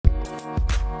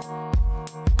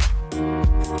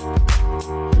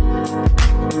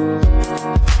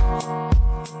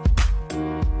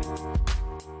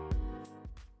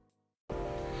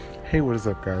Hey, what is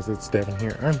up, guys? It's Devin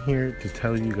here. I'm here to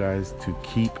tell you guys to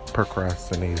keep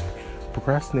procrastinating.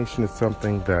 Procrastination is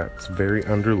something that's very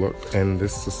underlooked in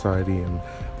this society and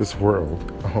this world.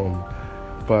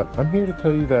 But I'm here to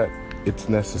tell you that it's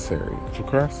necessary.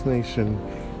 Procrastination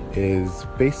is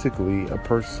basically a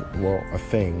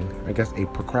thing. I guess a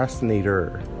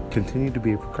procrastinator. Continue to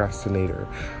be a procrastinator.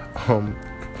 Um,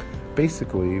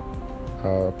 Basically,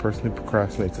 a person who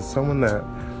procrastinates is someone that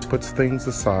puts things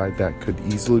aside that could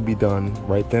easily be done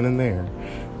right then and there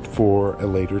for a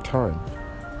later time.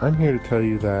 I'm here to tell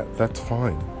you that that's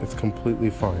fine. It's completely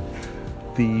fine.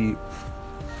 The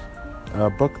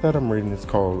book that I'm reading is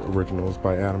called Originals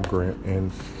by Adam Grant, and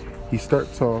he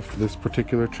starts off this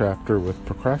particular chapter with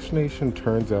procrastination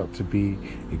turns out to be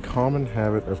a common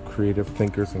habit of creative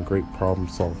thinkers and great problem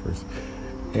solvers.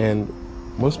 And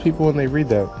most people, when they read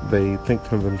that, they think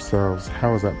to themselves,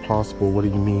 how is that possible? What do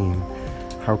you mean?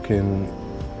 How can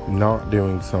not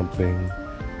doing something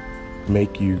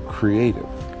make you creative?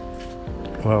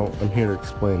 Well, I'm here to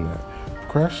explain that.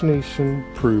 Procrastination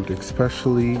proved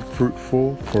especially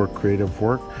fruitful for creative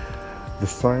work. The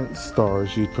science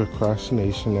stars used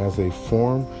procrastination as a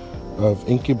form of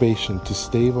incubation to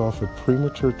stave off a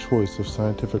premature choice of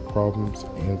scientific problems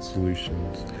and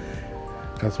solutions.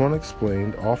 As one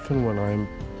explained, often when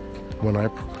I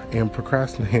am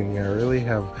procrastinating, I really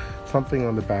have something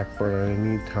on the back burner I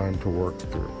need time to work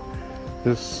through.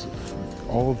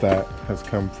 All of that has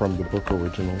come from the book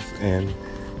Originals, and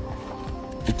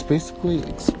it's basically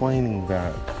explaining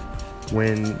that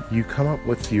when you come up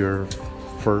with your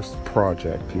first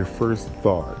project, your first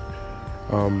thought,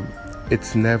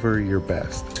 it's never your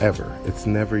best, ever. It's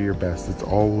never your best. It's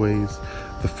always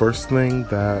the first thing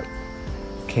that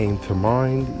came to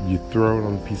mind. You throw it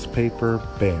on a piece of paper,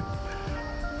 bam.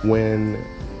 When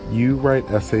you write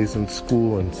essays in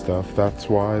school and stuff, that's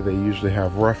why they usually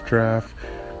have rough draft,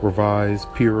 revise,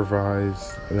 peer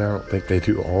revise. And I don't think they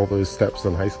do all those steps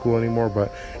in high school anymore,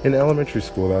 but in elementary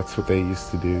school, that's what they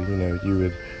used to do. You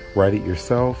would write it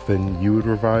yourself, then you would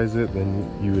revise it,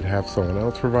 then you would have someone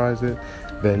else revise it,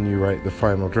 then you write the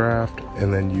final draft,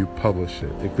 and then you publish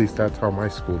it. At least that's how my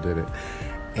school did it.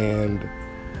 And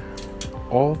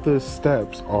all of those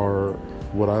steps are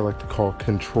what I like to call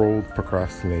controlled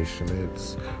procrastination.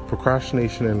 It's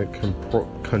procrastination in a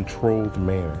controlled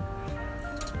manner.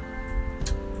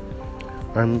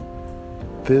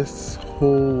 This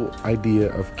whole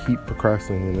idea of keep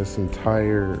procrastinating, this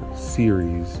entire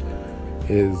series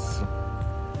is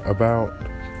about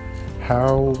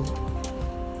how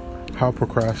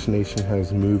procrastination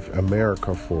has moved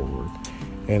America forward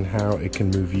and how it can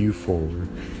move you forward,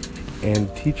 and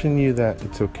teaching you that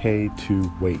it's okay to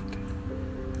wait.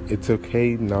 It's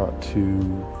okay not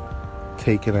to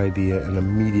take an idea and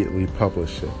immediately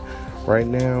publish it. Right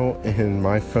now, in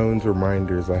my phone's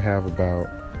reminders, I have about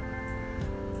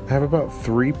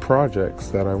 3 projects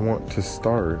that I want to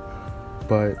start,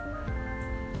 but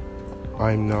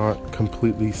I'm not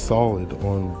completely solid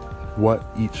on what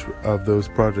each of those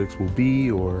projects will be,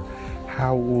 or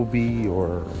how it will be,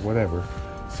 or whatever.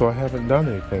 So I haven't done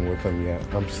anything with them yet.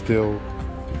 I'm still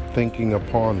thinking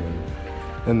upon them.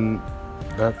 And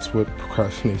that's what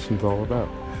procrastination is all about.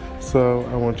 So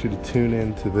I want you to tune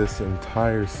into this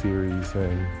entire series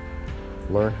and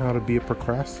learn how to be a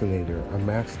procrastinator, a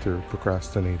master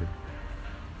procrastinator.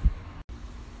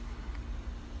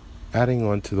 Adding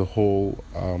on to the whole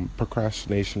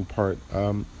procrastination part,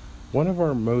 one of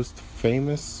our most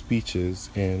famous speeches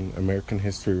in American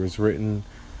history was written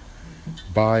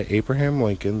by Abraham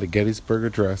Lincoln, the Gettysburg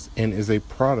Address, and is a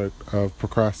product of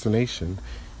procrastination.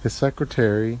 His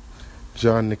secretary,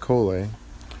 John Nicolay,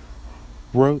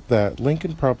 wrote that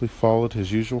Lincoln probably followed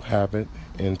his usual habit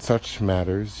in such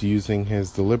matters, using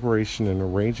his deliberation and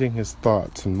arranging his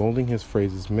thoughts and molding his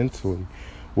phrases mentally,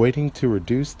 waiting to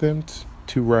reduce them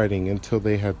to writing until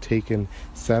they had taken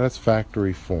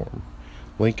satisfactory form.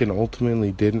 Lincoln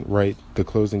ultimately didn't write the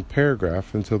closing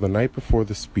paragraph until the night before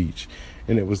the speech,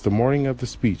 and it was the morning of the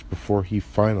speech before he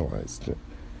finalized it.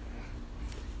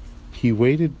 He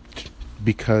waited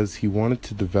because he wanted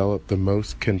to develop the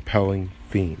most compelling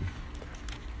theme.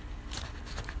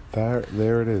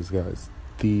 There it is, guys.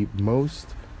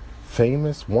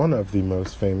 One of the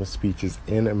most famous speeches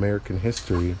in American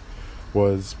history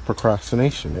was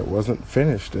procrastination. It wasn't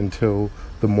finished until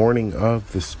the morning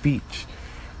of the speech.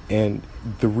 And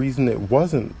the reason it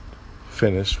wasn't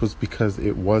finished was because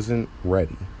it wasn't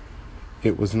ready.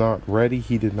 It was not ready.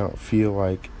 He did not feel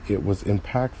like it was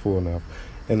impactful enough.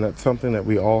 And that's something that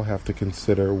we all have to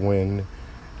consider when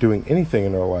doing anything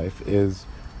in our life, is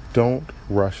don't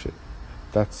rush it.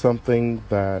 That's something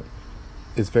that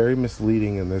is very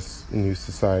misleading in this new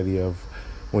society of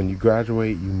When you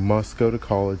graduate, you must go to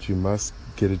college, you must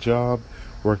get a job,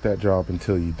 work that job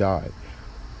until you die.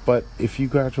 But if you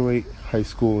graduate high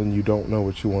school and you don't know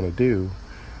what you want to do,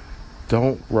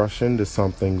 don't rush into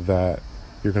something that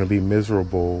you're going to be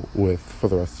miserable with for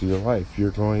the rest of your life. You're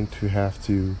going to have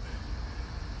to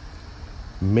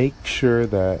make sure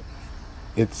that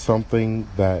it's something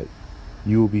that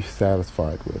you will be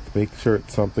satisfied with. Make sure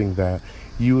it's something that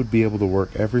you would be able to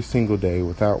work every single day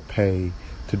without pay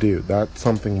to do. That's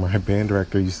something my band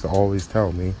director used to always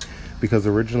tell me, because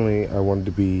originally I wanted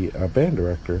to be a band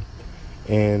director,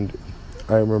 and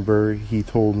I remember he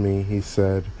told me, he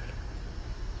said,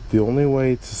 the only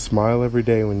way to smile every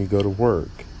day when you go to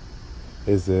work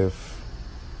is if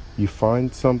you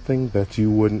find something that you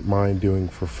wouldn't mind doing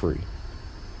for free.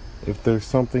 If there's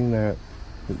something that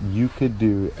you could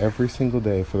do every single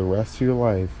day for the rest of your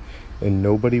life and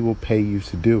nobody will pay you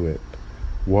to do it,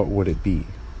 what would it be?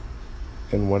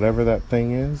 And whatever that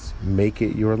thing is, make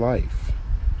it your life.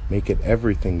 Make it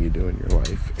everything you do in your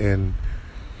life, and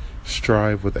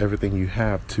strive with everything you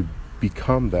have to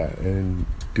become that and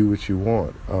do what you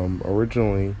want.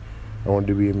 Originally, I wanted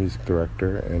to be a music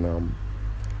director, and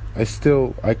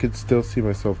I could still see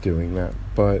myself doing that.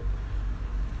 But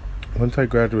once I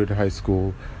graduated high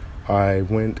school, I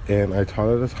went and I taught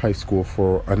at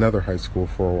another high school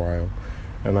for a while,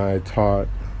 and I taught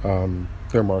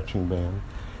their marching band.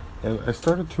 And I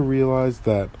started to realize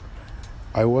that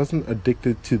I wasn't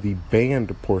addicted to the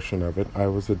band portion of it. I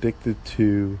was addicted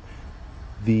to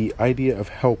the idea of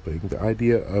helping, the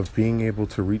idea of being able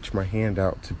to reach my hand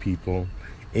out to people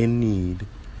in need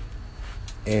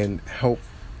and help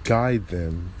guide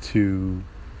them to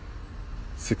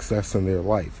success in their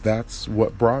life. That's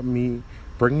what bringing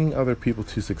other people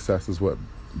to success is what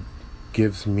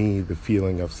gives me the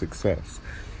feeling of success.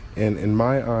 And in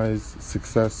my eyes,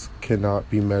 success cannot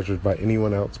be measured by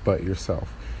anyone else but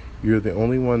yourself. You're the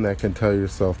only one that can tell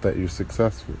yourself that you're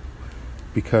successful.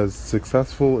 Because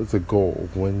successful is a goal.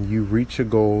 When you reach a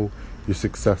goal, you're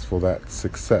successful. That's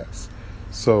success.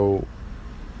 So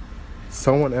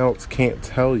someone else can't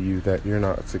tell you that you're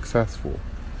not successful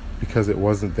because it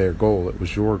wasn't their goal. It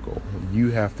was your goal.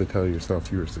 You have to tell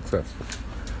yourself you're successful.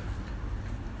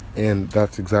 And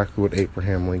that's exactly what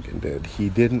Abraham Lincoln did. He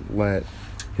didn't let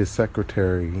his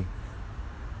secretary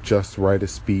just write a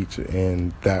speech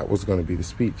and that was going to be the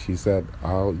speech. He said,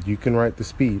 you can write the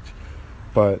speech,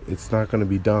 but it's not going to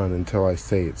be done until I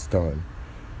say it's done.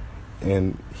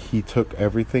 And he took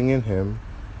everything in him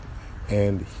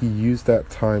and he used that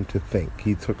time to think.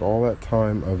 He took all that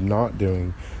time of not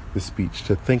doing the speech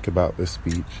to think about the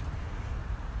speech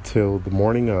till the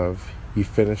morning of. He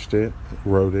finished it,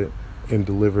 wrote it, and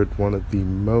delivered one of the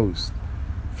most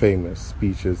famous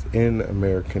speeches in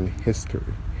American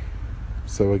history.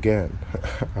 So again,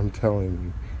 I'm telling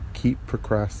you, keep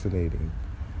procrastinating.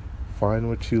 Find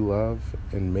what you love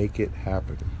and make it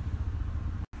happen.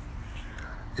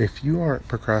 If you aren't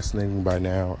procrastinating by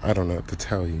now, I don't know what to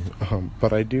tell you.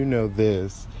 But I do know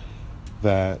this,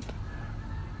 that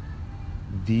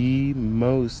the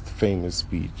most famous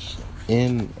speech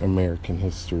in American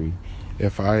history,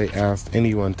 if I asked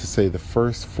anyone to say the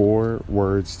first 4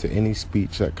 words to any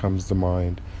speech that comes to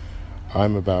mind,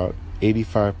 I'm about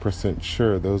 85%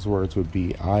 sure those words would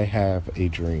be, I have a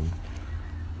dream.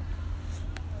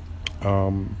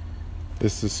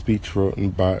 This is a speech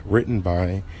written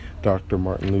by Dr.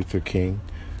 Martin Luther King.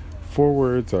 4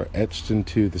 words are etched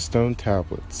into the stone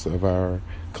tablets of our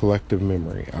collective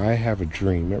memory. I have a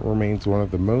dream. It remains one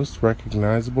of the most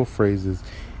recognizable phrases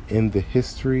in the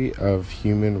history of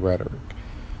human rhetoric.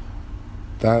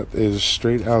 That is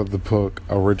straight out of the book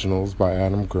Originals by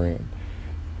Adam Grant.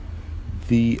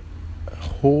 The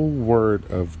whole word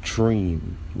of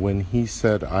dream, when he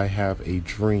said, I have a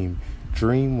dream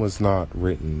was not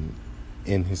written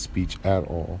in his speech at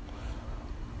all.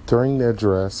 During the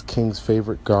address, King's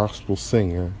favorite gospel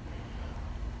singer,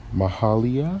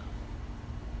 Mahalia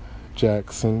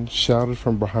Jackson, shouted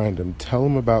from behind him, tell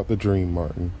him about the dream,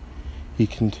 Martin. He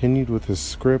continued with his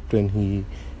script, and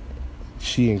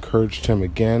she encouraged him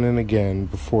again and again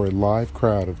before a live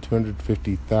crowd of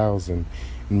 250,000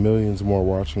 and millions more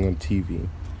watching on TV.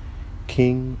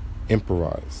 King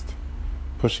improvised,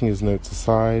 pushing his notes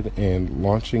aside and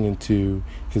launching into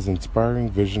his inspiring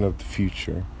vision of the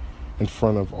future in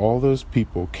front of all those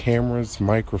people, cameras,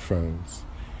 microphones.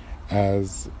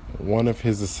 As one of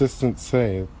his assistants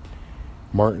said,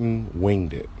 Martin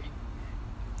winged it.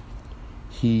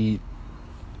 He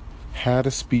had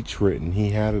a speech written. He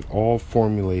had it all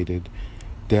formulated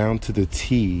down to the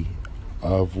T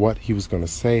of what he was going to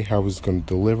say, how he was going to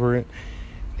deliver it,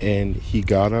 and he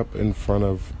got up in front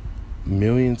of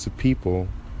millions of people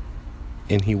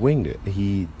and he winged it.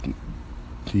 He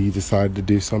decided to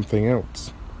do something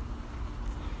else.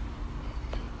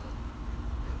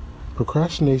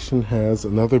 Procrastination has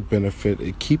another benefit.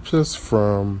 It keeps us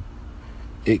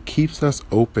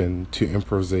open to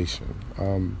improvisation.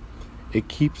 It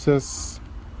keeps us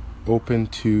open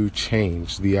to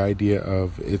change. The idea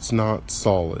of it's not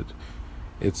solid.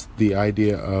 It's the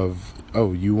idea of,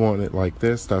 oh, you want it like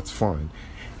this, that's fine.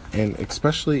 And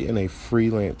especially in a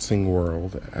freelancing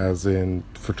world, as in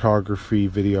photography,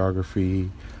 videography,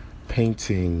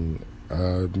 painting,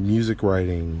 music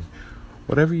writing,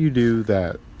 whatever you do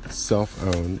that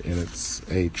self-owned and it's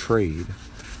a trade,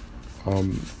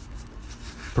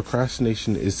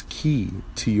 procrastination is key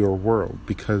to your world,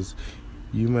 because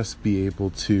you must be able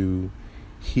to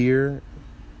hear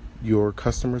your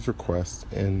customer's requests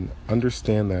and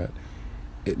understand that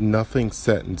nothing's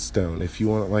set in stone. If you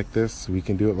want it like this, we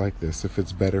can do it like this. If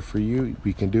it's better for you,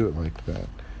 we can do it like that.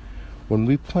 When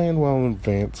we plan well in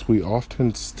advance, we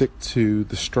often stick to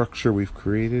the structure we've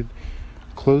created,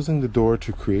 closing the door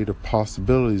to creative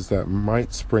possibilities that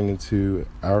might spring into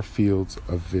our fields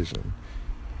of vision.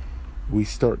 We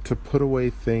start to put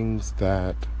away things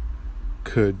that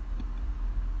could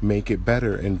make it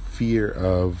better in fear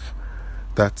of,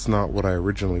 that's not what I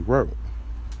originally wrote.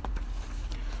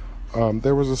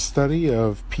 There was a study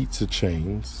of pizza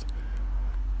chains,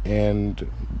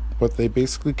 and what they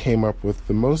basically came up with,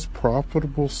 the most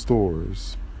profitable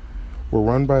stores were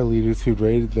run by leaders who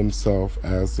rated themselves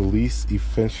as the least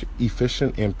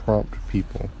efficient and prompt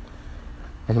people.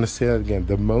 I'm going to say that again.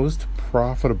 The most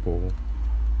profitable,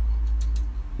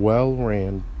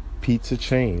 well-ran pizza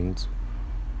chains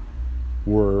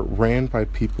were ran by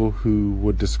people who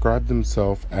would describe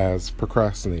themselves as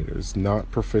procrastinators, not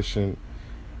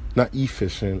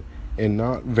efficient, and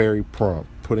not very prompt,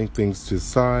 putting things to the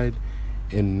side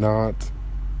and not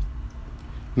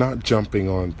jumping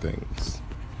on things.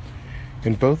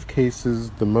 In both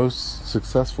cases, the most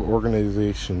successful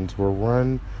organizations were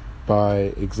run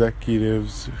by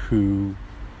executives who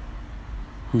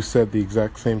said the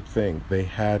exact same thing. They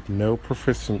had no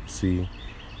proficiency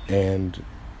and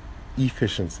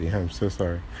efficiency,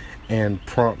 and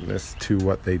promptness to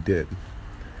what they did.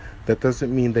 That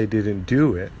doesn't mean they didn't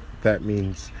do it. That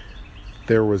means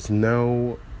there was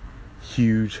no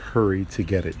huge hurry to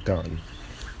get it done.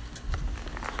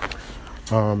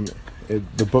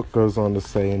 The book goes on to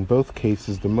say, in both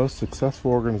cases, the most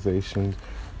successful organizations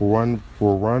were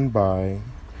run by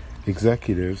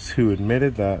executives who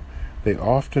admitted that they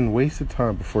often wasted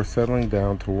time before settling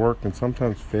down to work and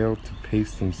sometimes failed to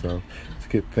pace themselves to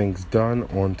get things done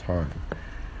on time.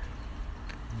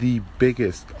 The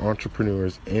biggest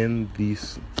entrepreneurs in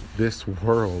this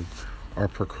world are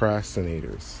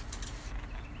procrastinators.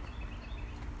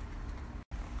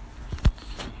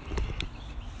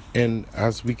 And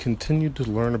as we continue to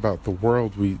learn about the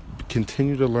world, we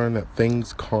continue to learn that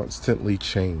things constantly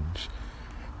change.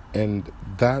 And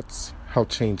that's how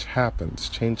change happens.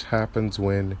 Change happens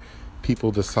when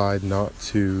people decide not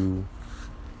to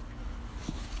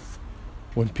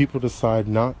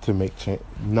make change.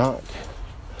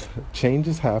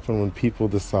 Changes happen when people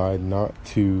decide not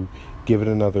to give it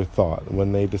another thought.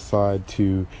 When they decide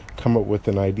to come up with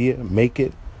an idea, make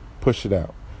it, push it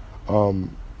out.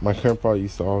 My grandpa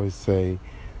used to always say,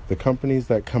 the companies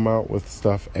that come out with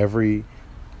stuff every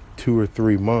 2 or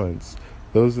 3 months,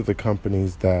 those are the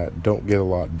companies that don't get a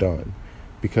lot done,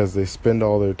 because they spend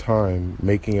all their time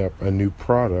making up a new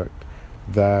product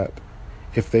that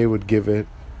if they would give it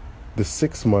the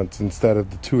 6 months instead of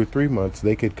the 2 or 3 months,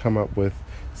 they could come up with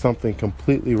something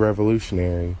completely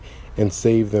revolutionary and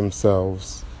save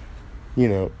themselves,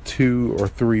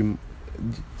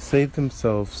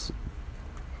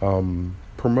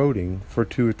 promoting for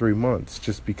 2 or 3 months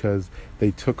just because they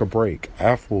took a break.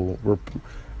 Apple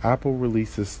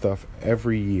releases stuff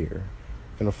every year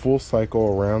in a full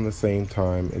cycle around the same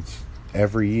time. It's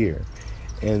every year,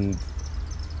 and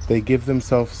they give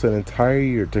themselves an entire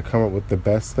year to come up with the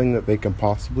best thing that they can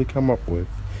possibly come up with,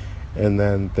 and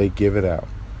then they give it out,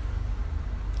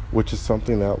 which is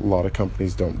something that a lot of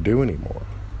companies don't do anymore.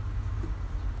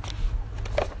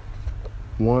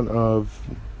 One of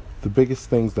the biggest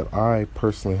things that I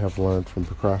personally have learned from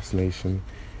procrastination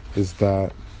is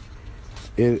that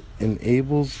it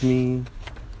enables me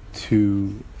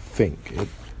to think. It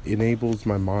enables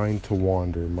my mind to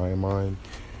wander, my mind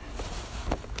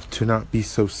to not be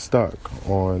so stuck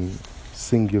on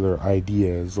singular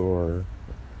ideas or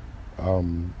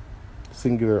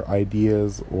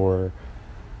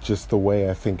just the way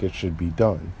I think it should be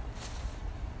done.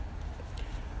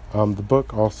 The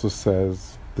book also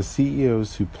says, the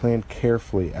CEOs who planned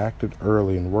carefully, acted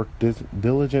early, and worked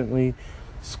diligently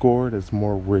scored as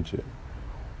more rigid.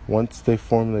 Once they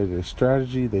formulated a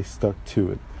strategy, they stuck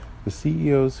to it. The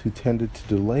CEOs who tended to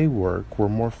delay work were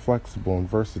more flexible and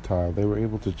versatile. They were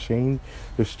able to change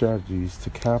their strategies to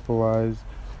capitalize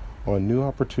on new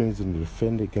opportunities and to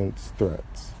defend against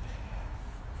threats.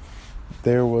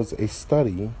 There was a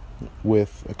study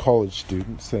with college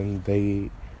students, and they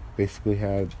basically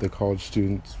had the college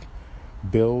students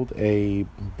build a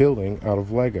building out of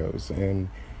Legos, and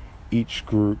each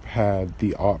group had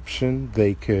the option.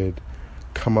 They could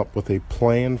come up with a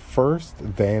plan first,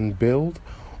 then build,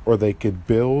 or they could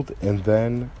build and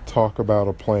then talk about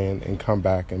a plan and come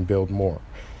back and build more.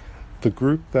 The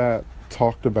group that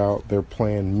talked about their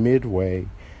plan midway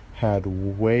had a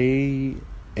way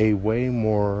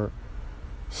more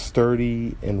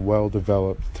sturdy and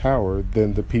well-developed tower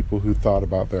than the people who thought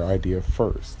about their idea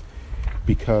first,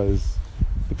 because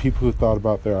the people who thought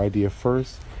about their idea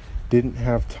first didn't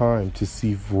have time to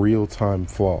see real-time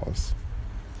flaws.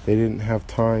 They didn't have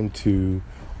time to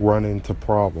run into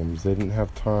problems. They didn't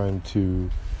have time to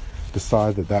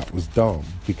decide that was dumb,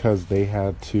 because they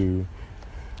had to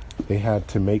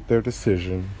make their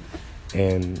decision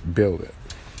and build it.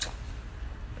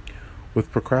 With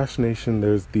procrastination,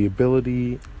 there's the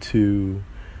ability to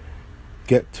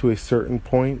get to a certain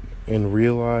point and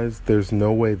realize there's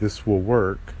no way this will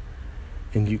work,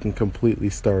 and you can completely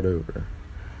start over,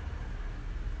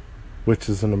 which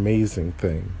is an amazing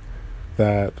thing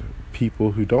that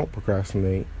people who don't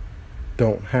procrastinate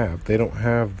don't have. They don't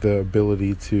have the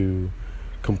ability to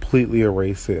completely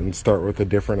erase it and start with a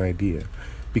different idea,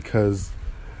 because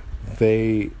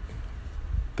they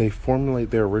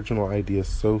formulate their original idea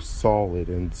so solid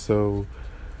and so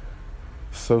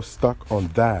stuck on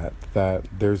that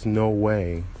there's no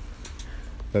way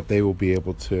that they will be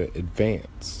able to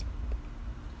advance.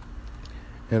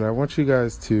 And I want you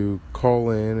guys to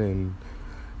call in and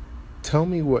tell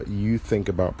me what you think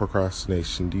about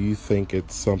procrastination. Do you think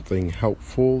it's something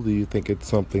helpful? Do you think it's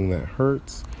something that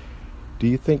hurts? Do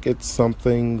you think it's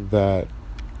something that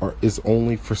is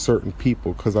only for certain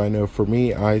people? Because I know for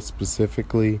me, I think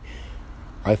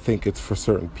it's for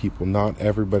certain people. Not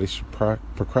everybody should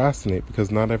procrastinate,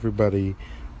 because not everybody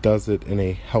does it in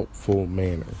a helpful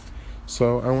manner.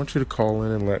 So I want you to call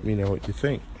in and let me know what you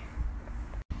think.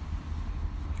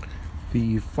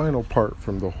 The final part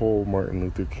from the whole Martin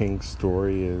Luther King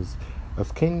story is,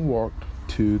 as King walked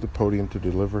to the podium to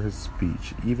deliver his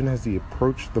speech, even as he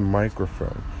approached the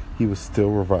microphone, he was still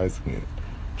revising it.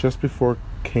 Just before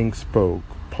King spoke,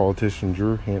 politician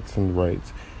Drew Hansen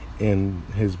writes in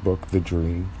his book, The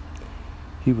Dream,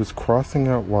 he was crossing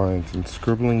out lines and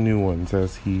scribbling new ones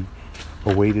as he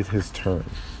awaited his turn.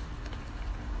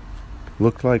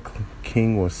 Looked like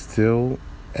King was still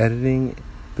editing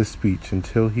the speech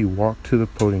until he walked to the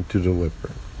podium to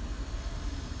deliver.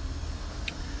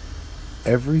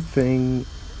 Everything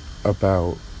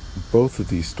about both of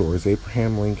these stories,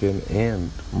 Abraham Lincoln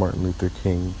and Martin Luther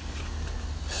King,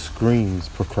 screams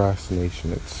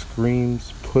procrastination. It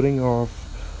screams putting off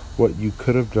what you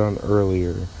could have done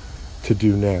earlier to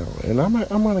do now. And I'm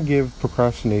going to give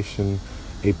procrastination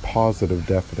a positive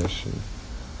definition.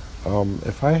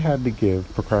 If I had to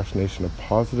give procrastination a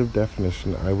positive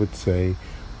definition, I would say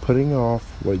putting off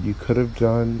what you could have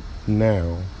done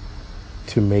now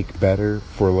to make better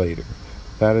for later.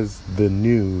 That is the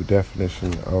new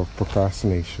definition of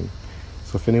procrastination.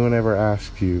 So if anyone ever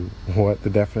asks you what the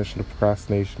definition of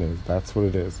procrastination is, that's what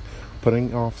it is.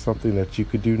 Putting off something that you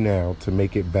could do now to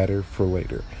make it better for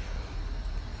later.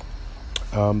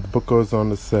 The book goes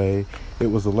on to say, it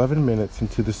was 11 minutes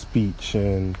into the speech,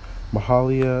 and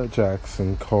Mahalia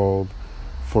Jackson called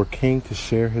for King to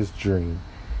share his dream.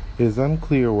 It is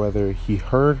unclear whether he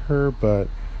heard her, but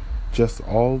just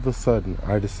all of a sudden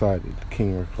I decided,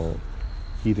 King recalled.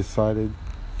 He decided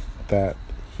that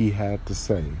he had to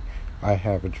say, I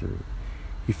have a dream.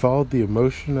 He followed the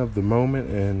emotion of the moment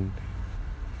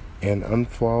and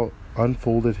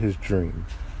unfolded his dream.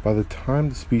 By the time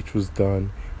the speech was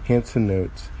done, Hansen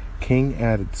notes, King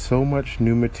added so much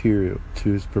new material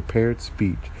to his prepared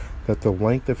speech that the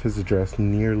length of his address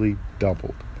nearly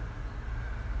doubled.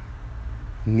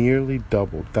 Nearly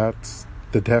doubled. That's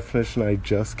the definition I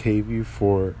just gave you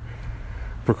for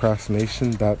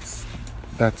procrastination. That's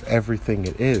everything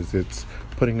it is. It's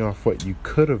putting off what you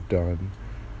could have done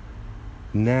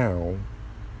now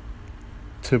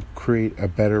to create a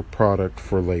better product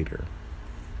for later.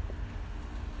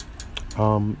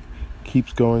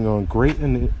 Keeps going on.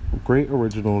 Great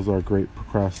originals are great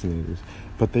procrastinators,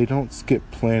 but they don't skip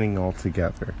planning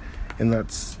altogether. And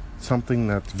that's something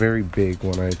that's very big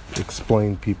when I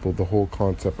explain people the whole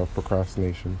concept of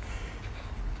procrastination.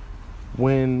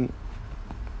 When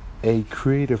a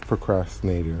creative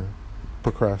procrastinator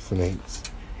procrastinates,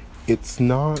 it's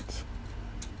not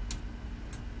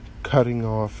cutting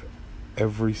off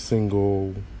every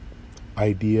single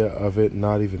idea of it,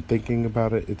 not even thinking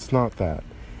about it. It's not that.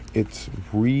 It's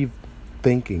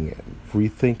rethinking it,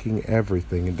 rethinking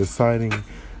everything, and deciding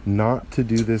not to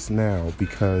do this now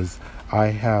because I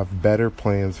have better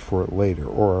plans for it later,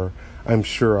 or I'm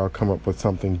sure I'll come up with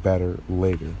something better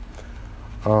later.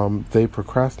 They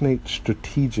procrastinate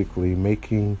strategically,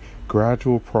 making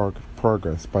gradual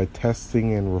progress by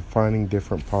testing and refining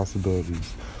different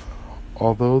possibilities.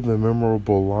 Although the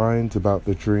memorable lines about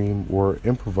the dream were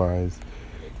improvised,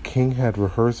 King had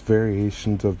rehearsed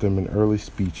variations of them in early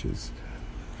speeches.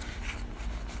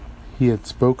 He had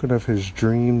spoken of his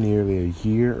dream nearly a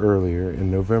year earlier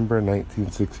in November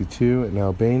 1962 in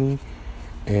Albany,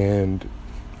 and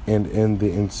in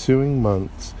the ensuing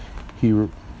months he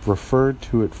referred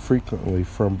to it frequently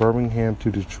from Birmingham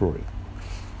to Detroit.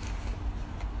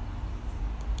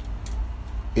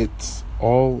 It's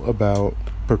all about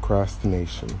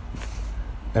procrastination.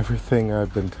 Everything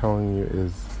I've been telling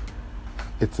you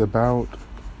it's about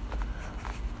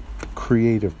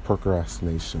creative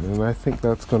procrastination, and I think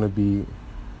that's going to be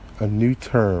a new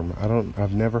term.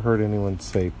 I've never heard anyone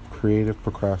say creative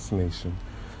procrastination.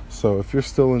 So if you're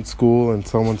still in school and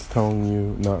someone's telling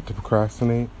you not to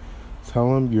procrastinate,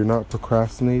 tell them you're not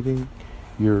procrastinating,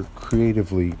 you're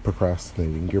creatively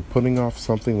procrastinating. You're putting off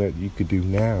something that you could do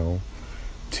now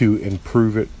to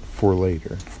improve it for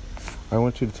later. I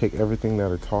want you to take everything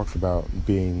that I talked about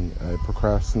being a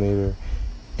procrastinator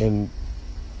and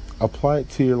apply it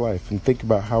to your life, and think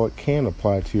about how it can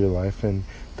apply to your life, and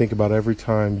think about every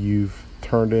time you've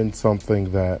turned in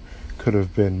something that could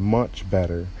have been much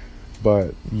better,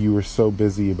 but you were so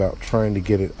busy about trying to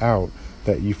get it out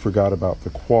that you forgot about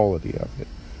the quality of it.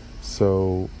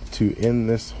 So to end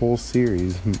this whole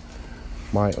series,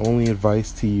 my only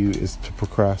advice to you is to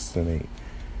procrastinate.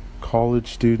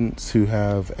 College students who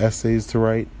have essays to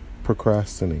write,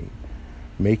 procrastinate.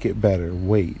 Make it better.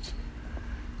 Wait.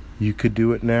 You could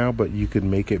do it now, but you could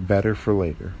make it better for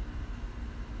later.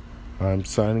 I'm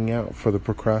signing out for the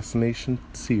procrastination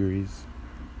series.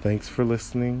 Thanks for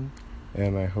listening,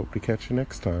 and I hope to catch you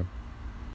next time.